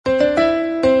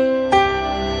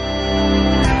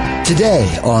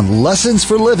Today on Lessons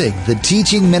for Living, the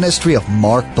teaching ministry of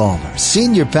Mark Balmer,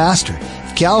 Senior Pastor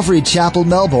of Calvary Chapel,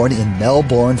 Melbourne in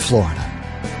Melbourne, Florida.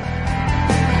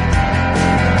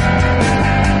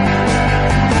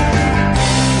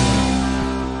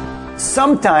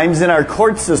 Sometimes in our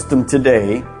court system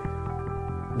today,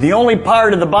 the only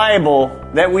part of the Bible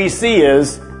that we see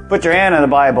is put your hand on the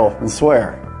Bible and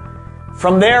swear.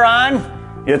 From there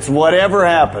on, it's whatever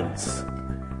happens.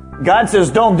 God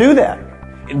says don't do that.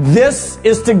 This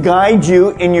is to guide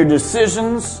you in your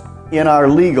decisions in our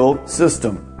legal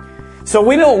system. So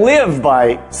we don't live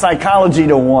by Psychology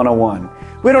 101.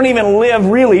 We don't even live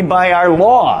really by our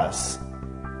laws,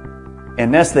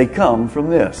 unless they come from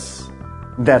this.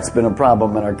 That's been a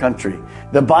problem in our country.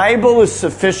 The Bible is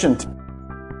sufficient.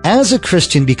 As a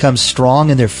Christian becomes strong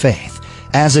in their faith,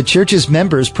 as a church's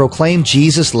members proclaim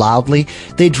Jesus loudly,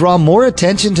 they draw more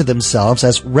attention to themselves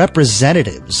as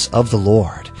representatives of the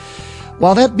Lord.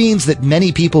 While that means that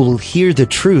many people will hear the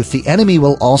truth, the enemy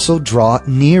will also draw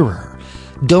nearer.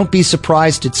 Don't be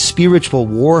surprised at spiritual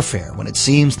warfare when it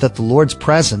seems that the Lord's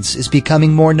presence is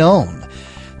becoming more known.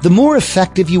 The more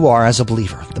effective you are as a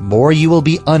believer, the more you will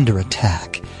be under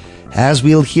attack. As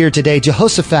we'll hear today,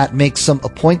 Jehoshaphat makes some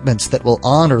appointments that will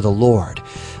honor the Lord,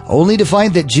 only to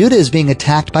find that Judah is being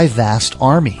attacked by vast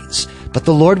armies. But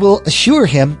the Lord will assure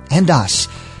him and us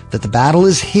that the battle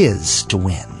is his to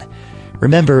win.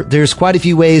 Remember, there's quite a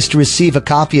few ways to receive a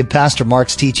copy of Pastor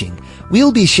Mark's teaching.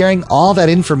 We'll be sharing all that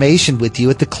information with you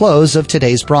at the close of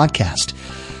today's broadcast.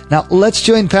 Now, let's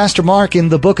join Pastor Mark in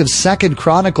the book of 2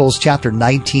 Chronicles chapter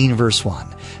 19, verse 1,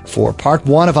 for part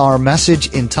 1 of our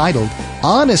message entitled,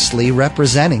 Honestly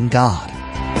Representing God.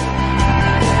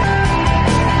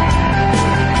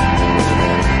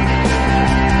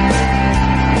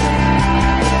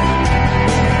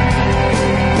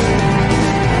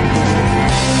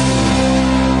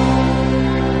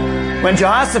 When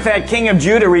Jehoshaphat, king of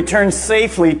Judah, returned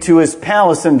safely to his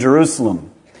palace in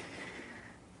Jerusalem.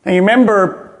 Now you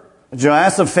remember,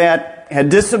 Jehoshaphat had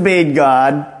disobeyed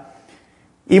God.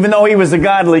 Even though he was a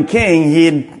godly king, he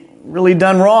had really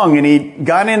done wrong, and he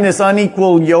got in this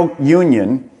unequal yoke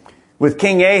union with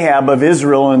King Ahab of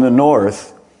Israel in the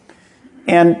north.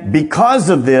 And because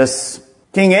of this,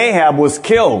 King Ahab was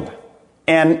killed.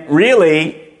 And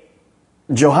really,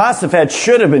 Jehoshaphat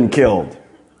should have been killed.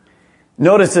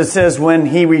 Notice it says when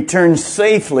he returned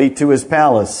safely to his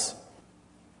palace.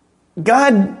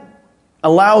 God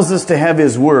allows us to have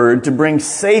His Word to bring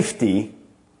safety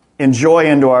and joy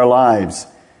into our lives.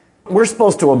 We're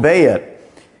supposed to obey it.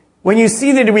 When you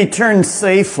see that he returned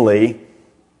safely,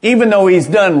 even though he's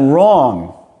done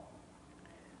wrong,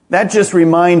 that just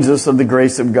reminds us of the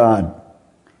grace of God.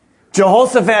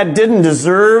 Jehoshaphat didn't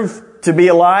deserve to be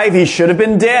alive. He should have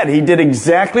been dead. He did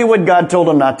exactly what God told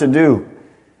him not to do.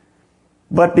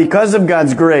 But because of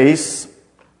God's grace,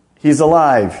 he's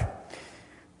alive.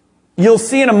 You'll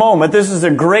see in a moment, this is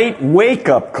a great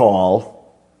wake-up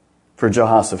call for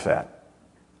Jehoshaphat.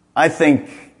 I think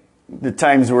the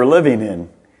times we're living in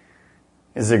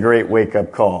is a great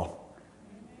wake-up call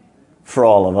for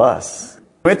all of us.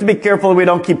 We have to be careful we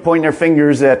don't keep pointing our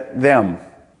fingers at them.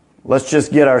 Let's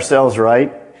just get ourselves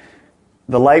right.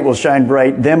 The light will shine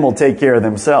bright, them will take care of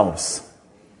themselves.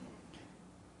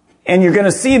 And you're going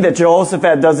to see that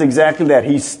Jehoshaphat does exactly that.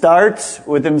 He starts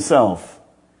with himself.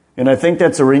 And I think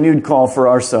that's a renewed call for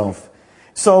ourselves.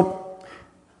 So,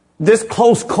 this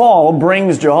close call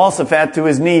brings Jehoshaphat to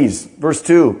his knees. Verse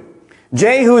 2.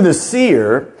 Jehu the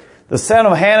seer, the son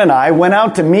of Hanani, went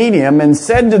out to meet him and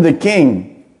said to the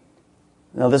king.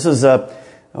 Now this is a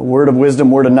word of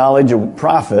wisdom, word of knowledge, a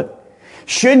prophet.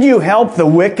 Should you help the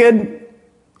wicked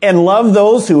and love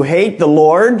those who hate the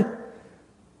Lord?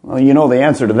 Well, you know the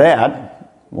answer to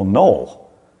that. Well, no.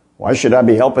 Why should I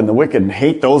be helping the wicked and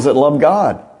hate those that love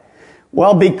God?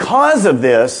 Well, because of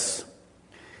this,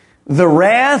 the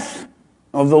wrath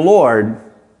of the Lord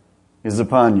is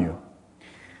upon you.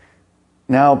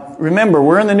 Now, remember,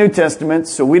 we're in the New Testament,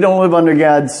 so we don't live under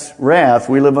God's wrath.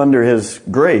 We live under His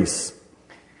grace.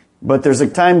 But there's a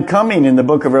time coming in the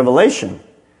book of Revelation,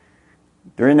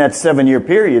 during that 7-year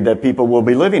period, that people will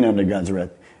be living under God's wrath.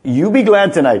 You be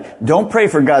glad tonight. Don't pray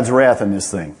for God's wrath in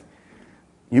this thing.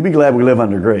 You be glad we live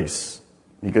under grace.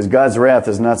 Because God's wrath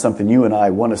is not something you and I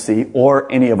want to see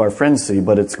or any of our friends see,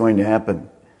 but it's going to happen.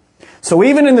 So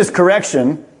even in this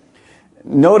correction,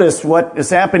 notice what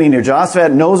is happening here.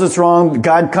 Jehoshaphat knows it's wrong.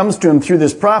 God comes to him through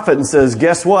this prophet and says,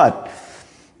 guess what?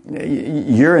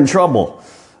 You're in trouble.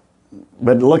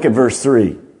 But look at verse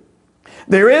 3.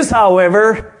 There is,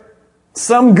 however,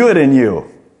 some good in you.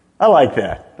 I like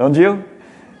that, don't you?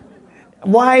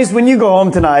 Wives, when you go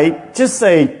home tonight, just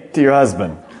say to your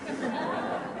husband,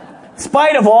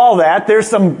 spite of all that, there's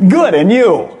some good in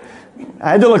you.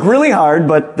 I had to look really hard,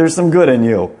 but there's some good in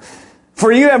you.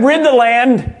 For you have rid the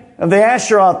land of the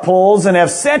Asheroth poles and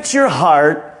have set your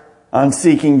heart on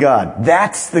seeking God.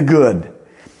 That's the good.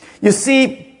 You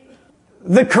see,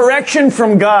 the correction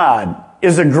from God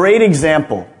is a great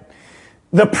example.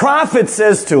 The prophet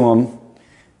says to him,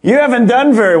 you haven't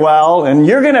done very well, and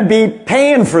you're going to be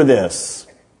paying for this.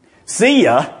 See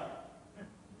ya.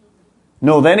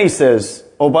 No, then he says,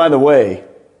 oh, by the way,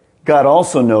 God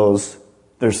also knows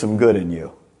there's some good in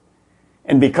you.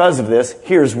 And because of this,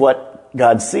 here's what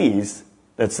God sees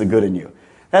that's the good in you.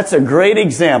 That's a great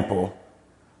example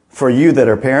for you that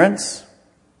are parents,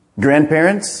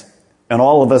 grandparents, and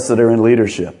all of us that are in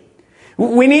leadership.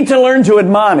 We need to learn to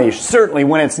admonish, certainly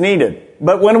when it's needed.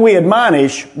 But when we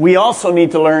admonish, we also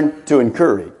need to learn to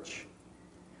encourage.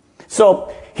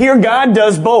 So here God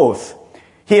does both.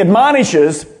 He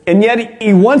admonishes, and yet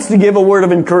he wants to give a word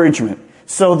of encouragement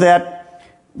so that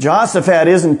Jehoshaphat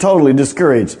isn't totally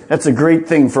discouraged. That's a great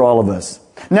thing for all of us.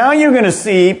 Now you're going to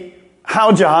see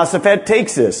how Jehoshaphat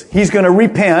takes this. He's going to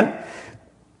repent,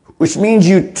 which means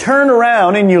you turn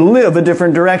around and you live a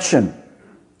different direction.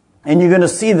 And you're going to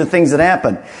see the things that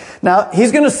happen. Now,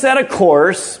 he's going to set a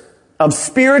course of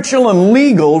spiritual and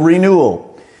legal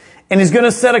renewal. And he's going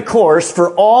to set a course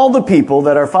for all the people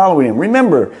that are following him.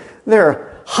 Remember, there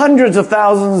are hundreds of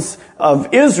thousands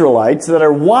of Israelites that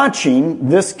are watching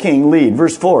this king lead.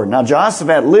 Verse 4, now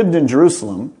Jehoshaphat lived in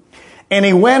Jerusalem, and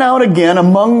he went out again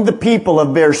among the people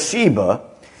of Beersheba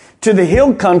to the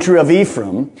hill country of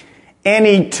Ephraim, and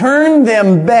he turned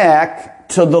them back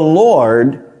to the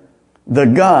Lord, the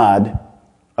God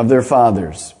of their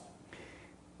fathers.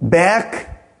 Back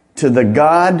to the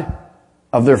God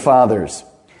of their fathers.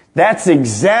 That's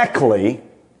exactly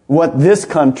what this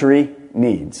country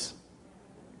needs.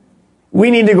 We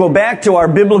need to go back to our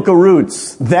biblical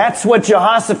roots. That's what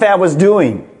Jehoshaphat was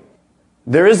doing.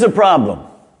 There is a problem.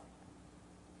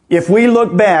 If we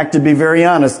look back, to be very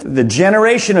honest, the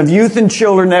generation of youth and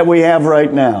children that we have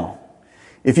right now,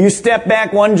 if you step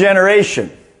back one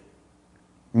generation,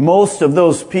 most of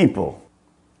those people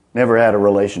never had a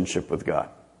relationship with God.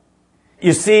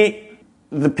 You see,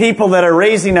 the people that are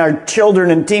raising our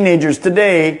children and teenagers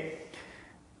today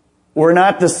were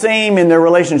not the same in their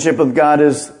relationship with God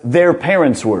as their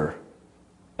parents were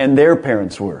and their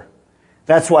parents were.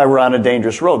 That's why we're on a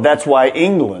dangerous road. That's why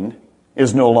England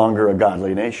is no longer a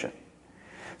godly nation.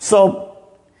 So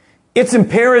it's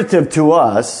imperative to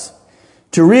us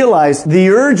to realize the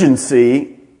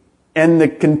urgency and the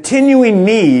continuing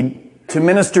need to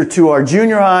minister to our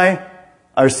junior high,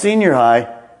 our senior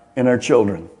high, and our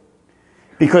children.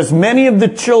 Because many of the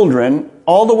children,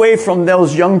 all the way from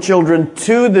those young children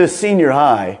to the senior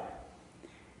high,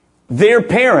 their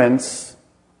parents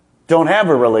don't have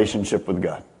a relationship with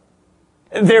God.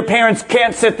 Their parents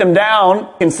can't sit them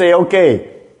down and say,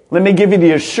 okay, let me give you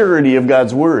the assurity of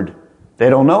God's Word. They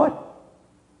don't know it.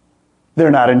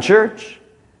 They're not in church.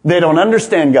 They don't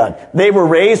understand God. They were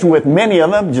raised with, many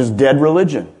of them, just dead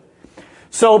religion.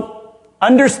 So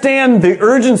understand the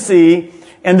urgency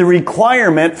and the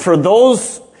requirement for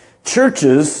those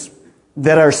churches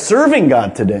that are serving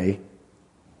God today.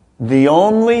 The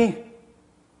only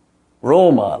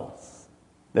role models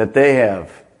that they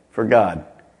have for God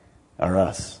are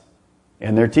us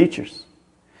and their teachers.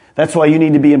 That's why you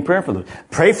need to be in prayer for them.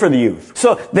 Pray for the youth.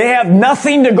 So they have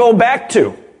nothing to go back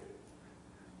to.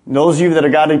 Those of you that are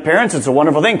godly parents, it's a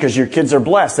wonderful thing because your kids are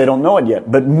blessed. They don't know it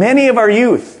yet. But many of our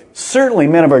youth, certainly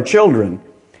many of our children,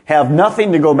 have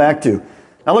nothing to go back to.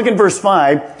 Now look at verse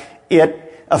 5.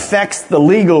 It affects the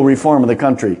legal reform of the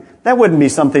country. That wouldn't be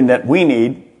something that we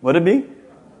need, would it be?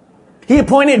 He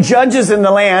appointed judges in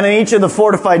the land in each of the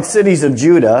fortified cities of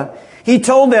Judah. He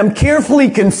told them, carefully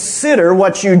consider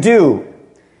what you do.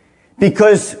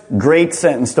 Because, great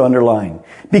sentence to underline,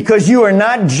 because you are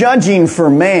not judging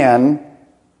for man,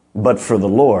 but for the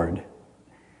Lord,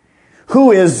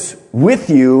 who is with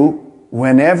you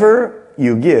whenever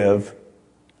you give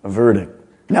a verdict.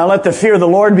 Now let the fear of the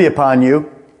Lord be upon you.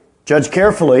 Judge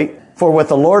carefully, for with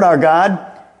the Lord our God,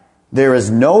 there is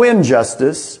no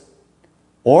injustice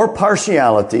or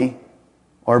partiality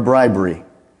or bribery.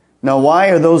 Now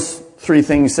why are those three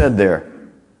things said there?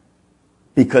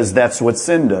 Because that's what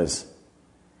sin does.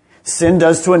 Sin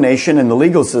does to a nation in the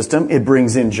legal system. It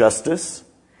brings injustice,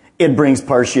 it brings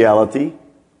partiality,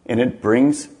 and it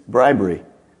brings bribery.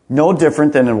 No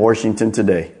different than in Washington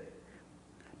today.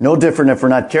 No different, if we're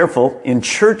not careful, in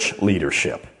church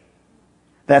leadership.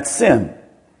 That's sin.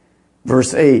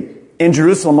 Verse 8. In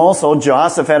Jerusalem also,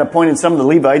 Jehoshaphat appointed some of the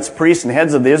Levites, priests, and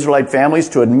heads of the Israelite families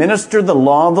to administer the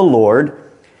law of the Lord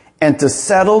and to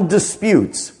settle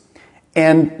disputes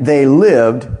and they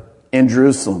lived in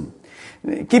Jerusalem.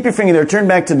 Keep your finger there. Turn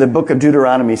back to the book of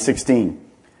Deuteronomy 16.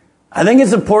 I think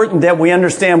it's important that we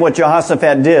understand what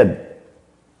Jehoshaphat did.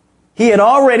 He had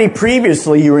already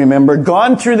previously, you remember,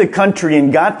 gone through the country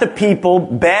and got the people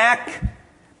back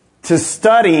to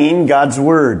studying God's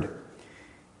Word.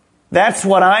 That's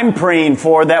what I'm praying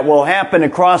for that will happen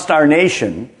across our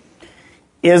nation,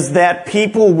 is that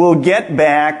people will get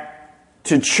back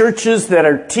to churches that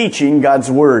are teaching God's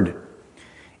Word.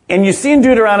 And you see in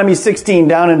Deuteronomy 16,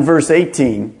 down in verse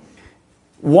 18,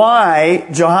 why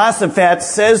Jehoshaphat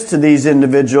says to these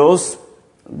individuals,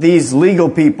 these legal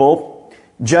people,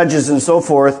 judges and so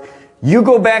forth, you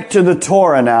go back to the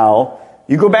Torah now.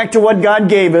 You go back to what God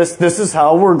gave us. This is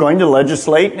how we're going to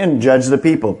legislate and judge the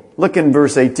people. Look in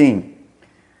verse 18.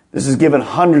 This is given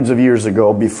hundreds of years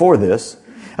ago before this.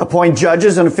 Appoint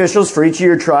judges and officials for each of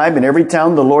your tribe in every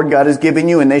town the Lord God has given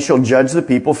you, and they shall judge the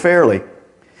people fairly.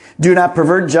 Do not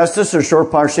pervert justice or show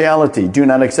partiality. Do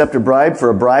not accept a bribe, for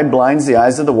a bribe blinds the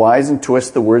eyes of the wise and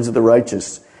twists the words of the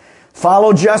righteous.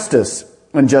 Follow justice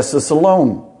and justice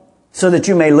alone, so that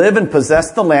you may live and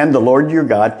possess the land the Lord your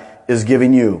God is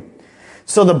giving you.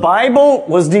 So the Bible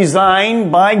was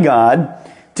designed by God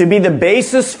to be the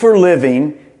basis for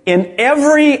living in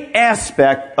every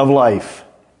aspect of life.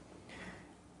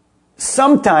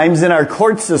 Sometimes in our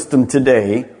court system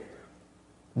today,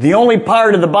 the only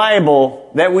part of the Bible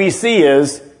that we see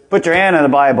is, put your hand on the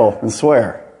Bible and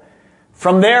swear.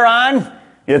 From there on,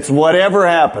 it's whatever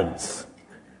happens.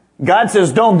 God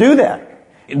says, don't do that.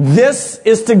 This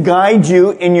is to guide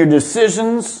you in your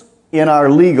decisions in our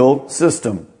legal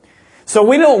system. So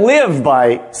we don't live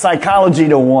by Psychology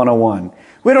to 101.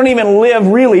 We don't even live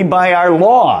really by our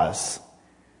laws,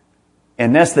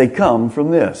 unless they come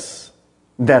from this.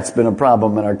 That's been a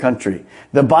problem in our country.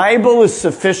 The Bible is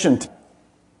sufficient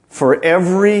for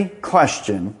every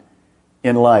question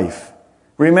in life.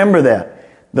 Remember that.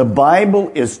 The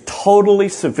Bible is totally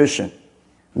sufficient.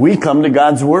 We come to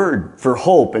God's Word for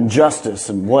hope and justice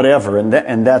and whatever, and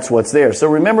that's what's there. So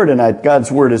remember tonight,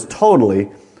 God's Word is totally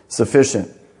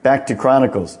sufficient. Back to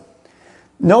Chronicles.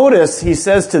 Notice he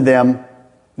says to them,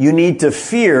 you need to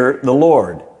fear the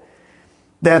Lord.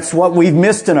 That's what we've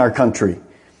missed in our country.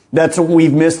 That's what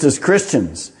we've missed as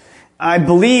Christians. I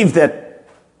believe that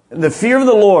the fear of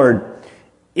the Lord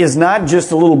is not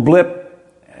just a little blip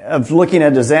of looking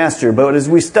at disaster, but as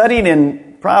we studied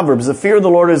in Proverbs, the fear of the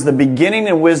Lord is the beginning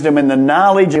of wisdom and the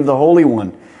knowledge of the Holy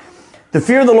One. The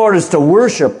fear of the Lord is to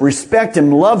worship, respect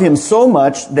Him, love Him so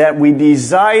much that we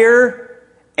desire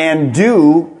and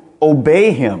do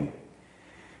obey Him.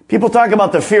 People talk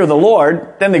about the fear of the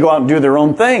Lord, then they go out and do their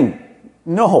own thing.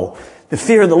 No. The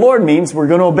fear of the Lord means we're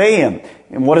going to obey Him.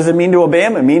 And what does it mean to obey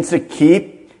Him? It means to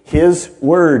keep His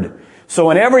Word. So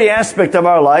in every aspect of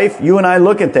our life, you and I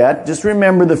look at that. Just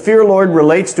remember, the fear of the Lord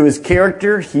relates to His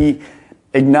character. He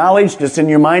acknowledged, just in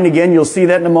your mind again, you'll see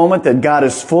that in a moment, that God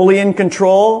is fully in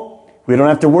control. We don't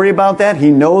have to worry about that.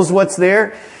 He knows what's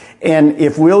there. And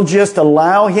if we'll just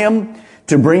allow Him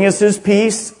to bring us His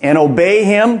peace and obey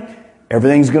Him,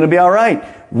 everything's going to be all right.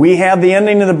 We have the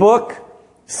ending of the book.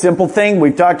 Simple thing.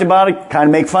 We've talked about it. Kind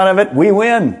of make fun of it. We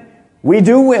win. We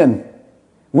do win.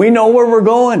 We know where we're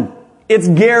going. It's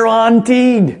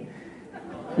guaranteed.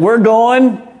 We're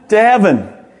going to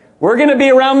heaven. We're going to be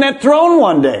around that throne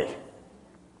one day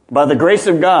by the grace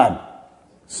of God.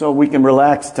 So we can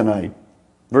relax tonight.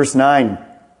 Verse 9.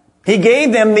 He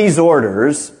gave them these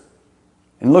orders.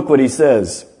 And look what he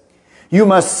says. You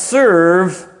must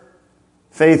serve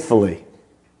faithfully.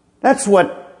 That's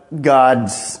what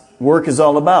God's work is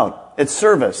all about. It's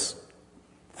service.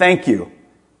 Thank you.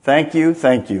 Thank you.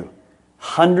 Thank you.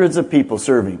 Hundreds of people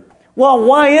serving. Well,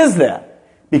 why is that?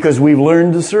 Because we've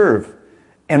learned to serve.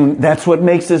 And that's what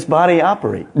makes this body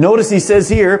operate. Notice he says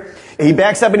here, he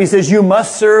backs up and he says, you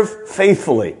must serve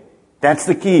faithfully. That's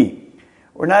the key.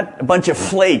 We're not a bunch of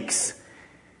flakes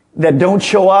that don't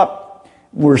show up.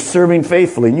 We're serving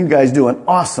faithfully. And you guys do an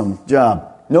awesome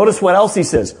job. Notice what else he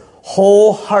says.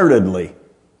 Wholeheartedly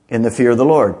in the fear of the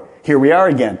Lord. Here we are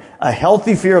again. A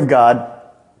healthy fear of God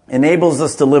enables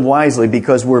us to live wisely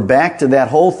because we're back to that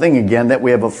whole thing again, that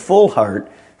we have a full heart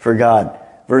for God.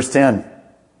 Verse 10.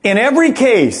 In every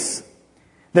case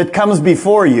that comes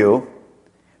before you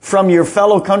from your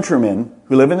fellow countrymen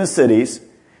who live in the cities,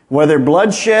 whether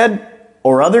bloodshed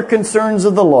or other concerns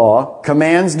of the law,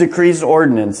 commands, decrees,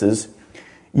 ordinances,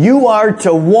 you are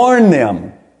to warn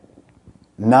them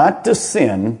not to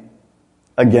sin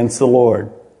against the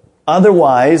Lord.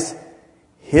 Otherwise,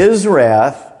 His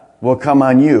wrath will come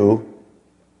on you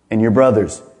and your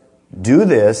brothers. Do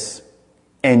this,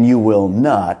 and you will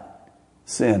not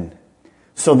sin.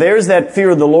 So there's that fear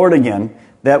of the Lord again,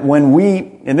 that when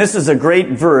and this is a great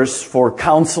verse for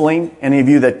counseling, any of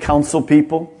you that counsel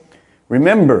people,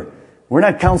 remember, we're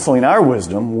not counseling our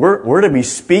wisdom, we're to be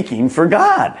speaking for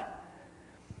God.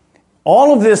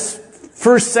 All of this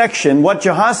first section, what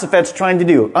Jehoshaphat's trying to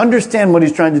do, understand what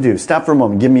he's trying to do. Stop for a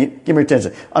moment, give me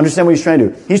attention. Understand what he's trying to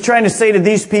do. He's trying to say to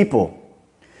these people,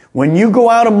 when you go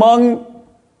out among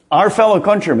our fellow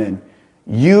countrymen,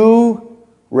 you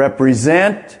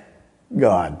represent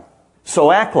God.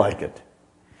 So act like it.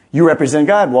 You represent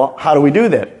God. Well, how do we do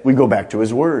that? We go back to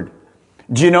His Word.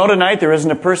 Do you know tonight there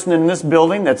isn't a person in this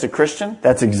building that's a Christian?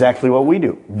 That's exactly what we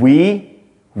do. We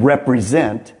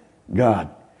represent God.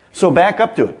 So back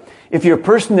up to it. If you're a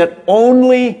person that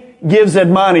only gives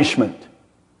admonishment,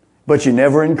 but you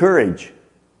never encourage,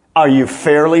 are you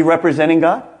fairly representing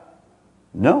God?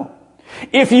 No.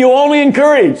 If you only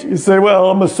encourage, you say,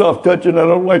 well, I'm a soft touch and I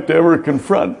don't like to ever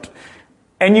confront,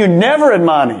 and you never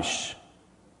admonish,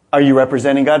 are you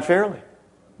representing God fairly?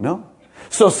 No.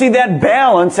 So see, that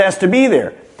balance has to be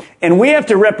there. And we have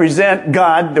to represent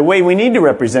God the way we need to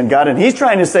represent God. And He's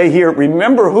trying to say here,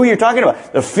 remember who you're talking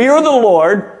about. The fear of the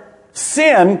Lord,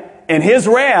 sin, and His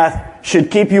wrath should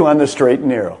keep you on the straight and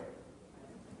narrow.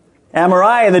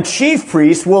 Amariah, the chief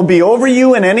priest, will be over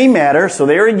you in any matter. So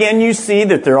there again you see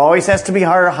that there always has to be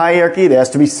hierarchy. There has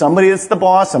to be somebody that's the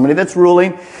boss, somebody that's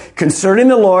ruling. Concerning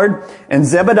the Lord, and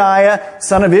Zebediah,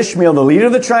 son of Ishmael, the leader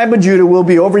of the tribe of Judah, will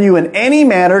be over you in any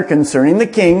matter concerning the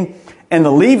king, and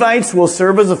the Levites will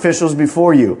serve as officials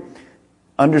before you.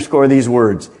 Underscore these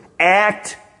words.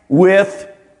 Act with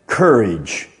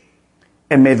courage,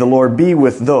 and may the Lord be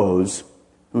with those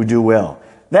who do well.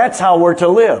 That's how we're to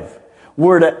live.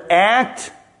 We're to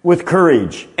act with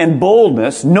courage and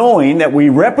boldness, knowing that we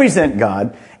represent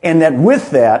God, and that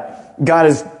with that,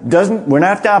 we're not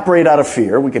have to operate out of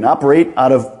fear. We can operate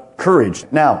out of courage.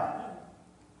 Now,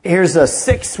 here's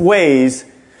 6 ways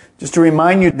just to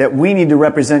remind you that we need to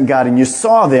represent God, and you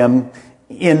saw them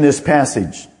in this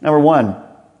passage. Number 1,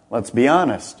 let's be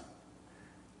honest.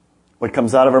 What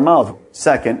comes out of our mouth?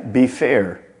 2nd, be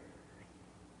fair.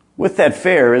 With that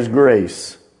fair is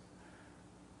grace.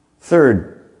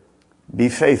 3rd, be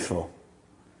faithful.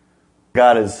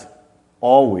 God is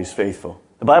always faithful.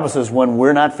 The Bible says when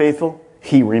we're not faithful,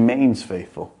 He remains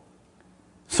faithful.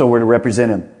 So we're to represent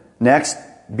Him. Next,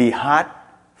 be hot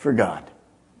for God.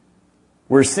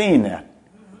 We're seeing that.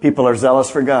 People are zealous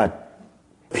for God.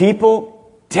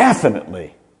 People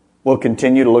definitely will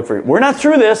continue to look for it. We're not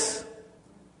through this.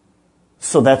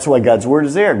 So that's why God's Word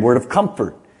is there. Word of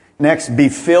comfort. Next, be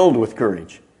filled with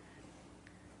courage.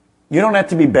 You don't have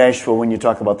to be bashful when you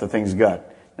talk about the things of God.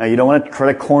 Now, you don't want to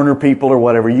try to corner people or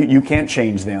whatever. You can't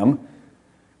change them.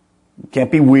 You can't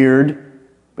be weird,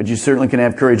 but you certainly can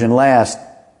have courage. And last,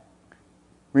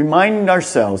 remind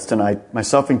ourselves tonight,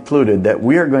 myself included, that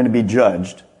we are going to be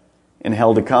judged and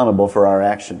held accountable for our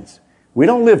actions. We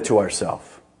don't live to ourselves.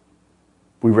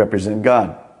 We represent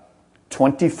God.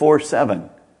 24/7,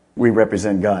 we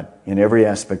represent God in every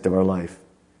aspect of our life.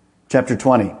 Chapter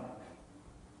 20.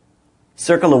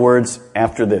 Circle the words,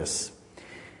 after this.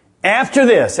 After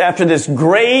this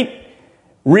great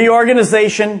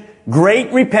reorganization,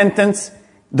 great repentance,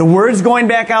 the word's going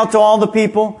back out to all the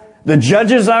people, the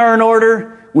judges are in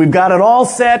order, we've got it all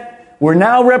set, we're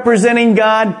now representing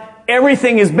God,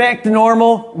 everything is back to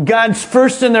normal, God's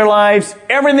first in their lives,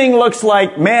 everything looks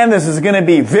like, man, this is going to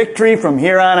be victory from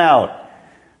here on out.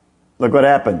 Look what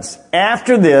happens.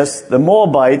 After this, the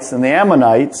Moabites and the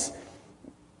Ammonites,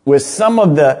 with some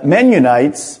of the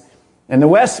Mennonites and the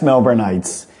West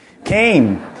Melbourneites,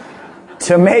 came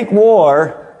to make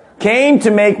war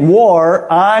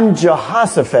on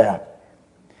Jehoshaphat.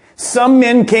 Some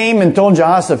men came and told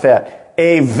Jehoshaphat,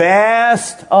 a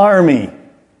vast army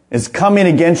is coming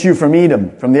against you from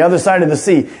Edom, from the other side of the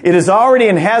sea. It is already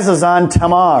in Hazazon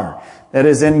Tamar, that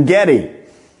is in Gedi.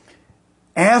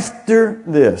 After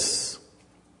this,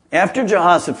 after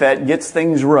Jehoshaphat gets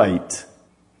things right,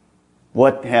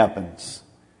 what happens?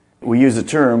 We use the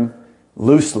term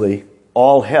loosely,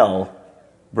 all hell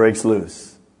breaks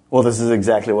loose. Well, this is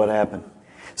exactly what happened.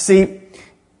 See,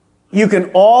 you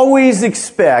can always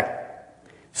expect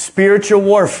spiritual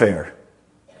warfare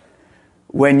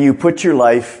when you put your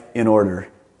life in order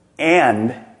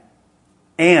and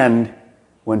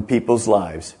when people's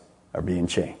lives are being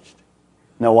changed.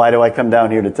 Now, why do I come down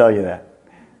here to tell you that?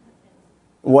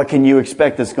 What can you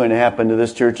expect that's going to happen to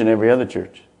this church and every other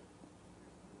church?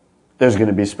 There's going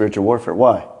to be spiritual warfare.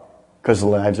 Why? Because the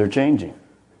lives are changing.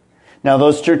 Now,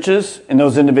 those churches and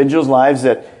those individuals' lives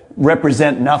that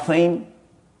represent nothing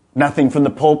from the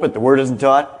pulpit, the Word isn't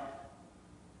taught,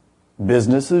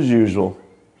 business as usual.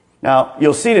 Now,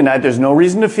 you'll see tonight there's no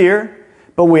reason to fear,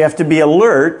 but we have to be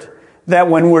alert that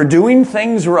when we're doing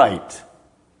things right,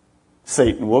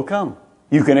 Satan will come.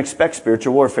 You can expect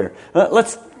spiritual warfare.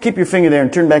 Let's keep your finger there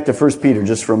and turn back to 1 Peter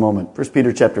just for a moment. 1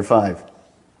 Peter chapter 5.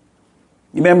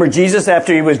 You remember Jesus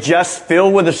after he was just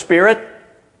filled with the Spirit?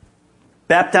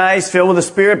 Baptized, filled with the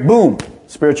Spirit, boom,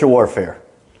 spiritual warfare.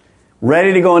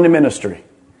 Ready to go into ministry.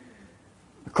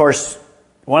 Of course,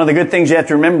 one of the good things you have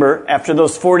to remember, after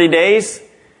those 40 days,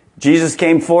 Jesus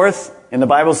came forth, and the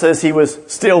Bible says he was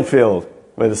still filled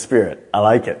with the Spirit. I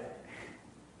like it.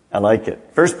 I like it.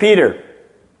 1 Peter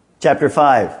chapter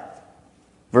 5,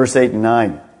 verse 8 and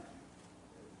 9.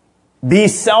 Be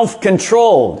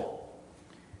self-controlled.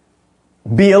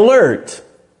 Be alert.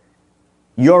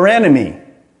 Your enemy,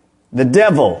 the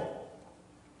devil,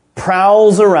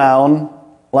 prowls around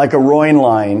like a roaring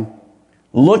lion,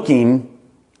 looking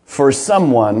for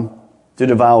someone to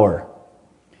devour.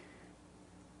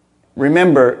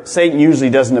 Remember, Satan usually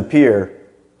doesn't appear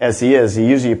as he is. He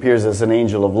usually appears as an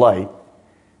angel of light.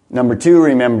 Number two,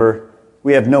 remember,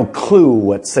 we have no clue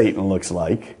what Satan looks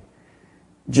like.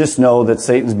 Just know that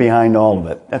Satan's behind all of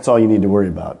it. That's all you need to worry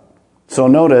about. So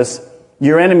notice,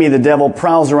 your enemy, the devil,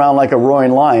 prowls around like a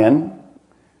roaring lion.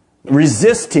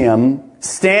 Resist him,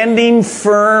 standing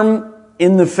firm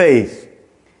in the faith,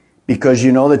 because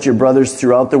you know that your brothers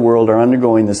throughout the world are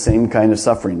undergoing the same kind of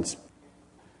sufferings.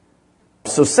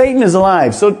 So Satan is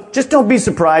alive. So just don't be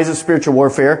surprised at spiritual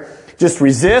warfare. Just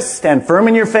resist, stand firm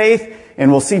in your faith,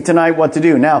 and we'll see tonight what to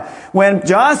do. Now, when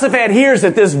Jehoshaphat hears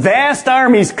that this vast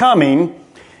army's coming,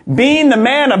 being the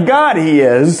man of God he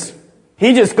is,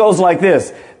 he just goes like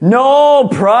this: no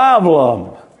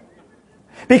problem.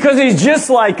 Because he's just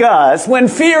like us. When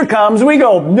fear comes, we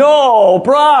go, no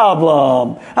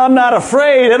problem. I'm not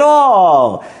afraid at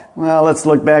all. Well, let's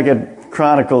look back at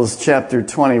Chronicles chapter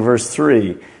 20, verse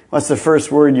 3. What's the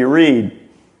first word you read?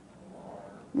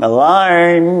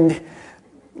 Alarmed.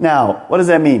 Now, what does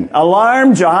that mean?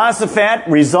 Alarmed, Jehoshaphat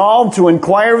resolved to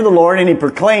inquire of the Lord, and he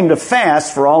proclaimed a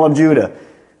fast for all of Judah.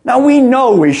 Now, we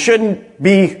know we shouldn't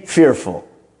be fearful.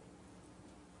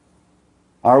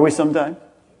 Are we sometimes?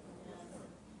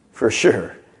 For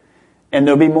sure. And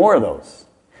there'll be more of those.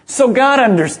 So God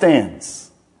understands.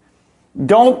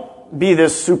 Don't be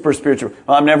this super spiritual.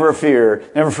 Well, I'm never afraid,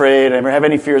 I never have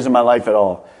any fears in my life at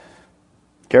all.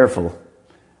 Careful.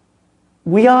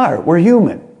 We're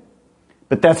human.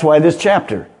 But that's why this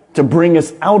chapter, to bring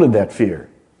us out of that fear.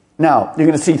 Now, you're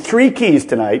going to see 3 keys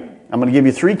tonight. I'm going to give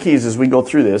you 3 keys as we go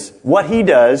through this. What he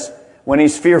does when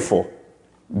he's fearful.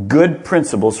 Good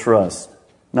principles for us.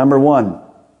 Number 1.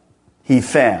 He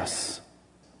fasts.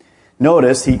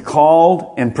 Notice he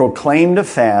called and proclaimed a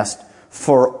fast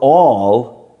for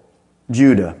all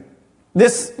Judah.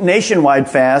 This nationwide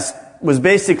fast was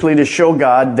basically to show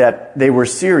God that they were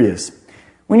serious.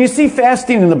 When you see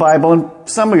fasting in the Bible, and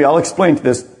some of you, I'll explain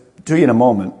this to you in a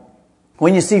moment.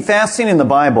 When you see fasting in the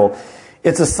Bible,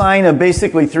 it's a sign of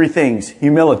basically 3 things.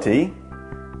 Humility.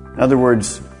 In other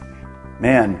words,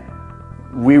 man,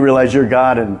 we realize you're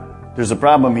God and there's a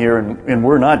problem here and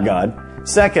we're not God.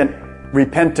 Second,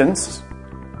 repentance.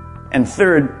 And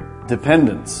third,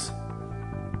 dependence.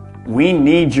 We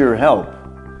need your help.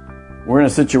 We're in a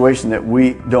situation that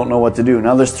we don't know what to do.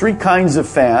 Now, there's 3 kinds of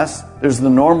fast. There's the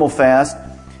normal fast,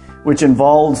 which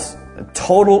involves a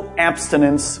total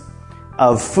abstinence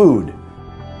of food.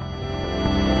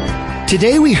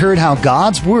 Today we heard how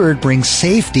God's Word brings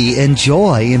safety and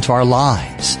joy into our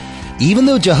lives. Even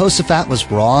though Jehoshaphat was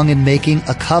wrong in making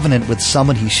a covenant with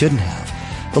someone he shouldn't have,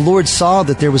 the Lord saw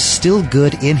that there was still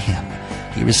good in him.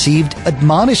 He received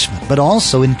admonishment, but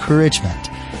also encouragement.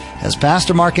 As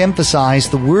Pastor Mark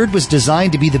emphasized, the Word was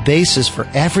designed to be the basis for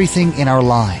everything in our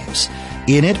lives.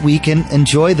 In it, we can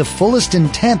enjoy the fullest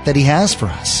intent that He has for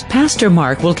us. Pastor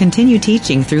Mark will continue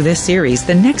teaching through this series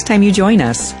the next time you join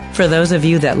us. For those of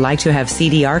you that like to have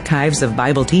CD archives of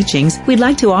Bible teachings, we'd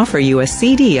like to offer you a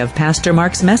CD of Pastor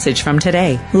Mark's message from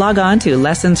today. Log on to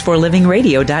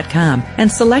lessonsforlivingradio.com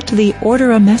and select the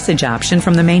Order a Message option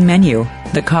from the main menu.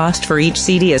 The cost for each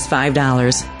CD is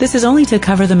 $5. This is only to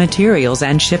cover the materials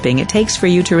and shipping it takes for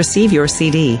you to receive your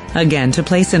CD. Again, to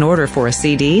place an order for a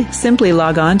CD, simply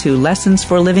log on to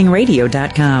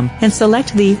lessonsforlivingradio.com and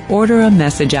select the Order a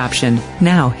Message option.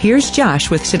 Now, here's Josh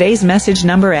with today's message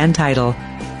number and title.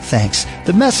 Thanks.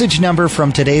 The message number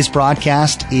from today's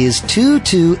broadcast is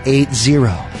 2280,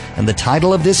 and the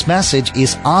title of this message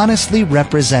is Honestly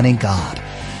Representing God.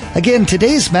 Again,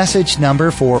 today's message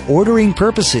number for ordering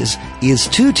purposes is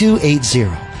 2280,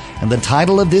 and the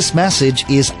title of this message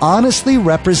is Honestly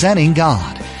Representing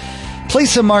God.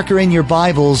 Place a marker in your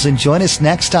Bibles and join us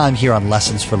next time here on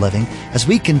Lessons for Living as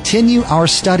we continue our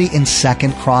study in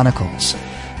 2 Chronicles.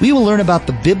 We will learn about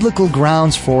the biblical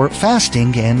grounds for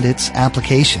fasting and its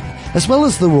application, as well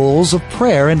as the roles of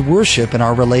prayer and worship in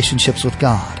our relationships with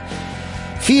God.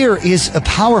 Fear is a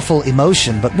powerful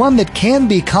emotion, but one that can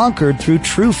be conquered through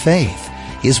true faith.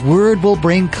 His Word will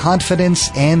bring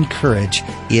confidence and courage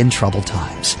in troubled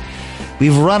times.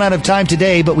 We've run out of time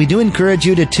today, but we do encourage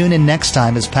you to tune in next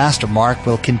time as Pastor Mark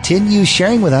will continue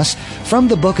sharing with us from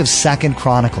the book of 2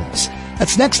 Chronicles.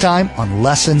 That's next time on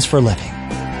Lessons for Living.